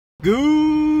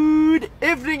Good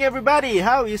evening, everybody.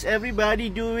 How is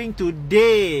everybody doing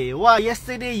today? Wow,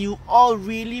 yesterday you all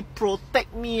really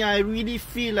protect me. I really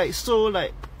feel like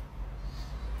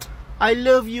I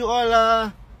love you all.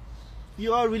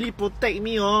 You all really protect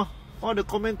me. All the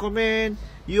comment.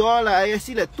 You all I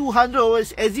see like 200 over,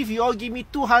 as if you all give me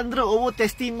 200 over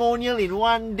testimonial in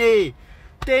one day.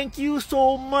 Thank you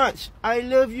so much. I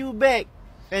love you back,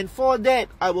 and for that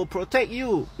I will protect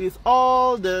you with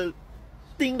all the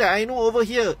thing that I know over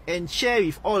here and share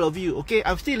with all of you. Okay,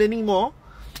 I'm still learning more.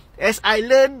 As I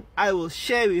learn, I will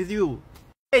share with you.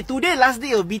 Hey, today last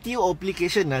day of BTO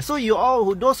application. So you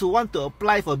all, those who want to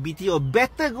apply for BTO,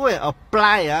 better go and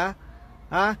apply.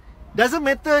 Doesn't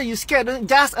matter you scared,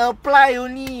 just apply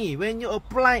only. When you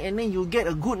apply and then you get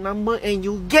a good number and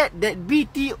you get that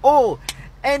BTO,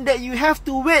 and that you have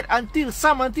to wait until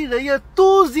the year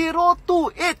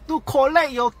 2028 to collect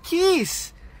your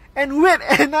keys. And wait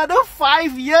another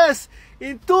 5 years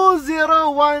in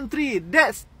 2013.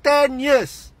 That's 10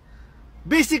 years.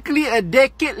 Basically a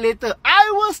decade later,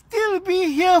 I will still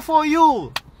be here for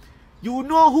you. You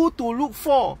know who to look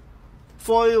for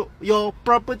your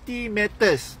property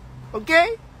matters.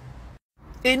 Okay?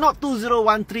 Not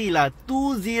 2013 lah,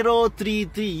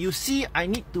 2033. You see,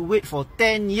 I need to wait for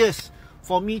 10 years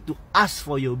for me to ask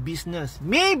for your business.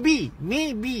 Maybe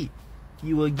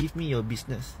you will give me your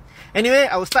business. Anyway,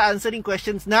 I will start answering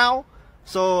questions now.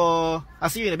 So, I'll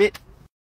see you in a bit.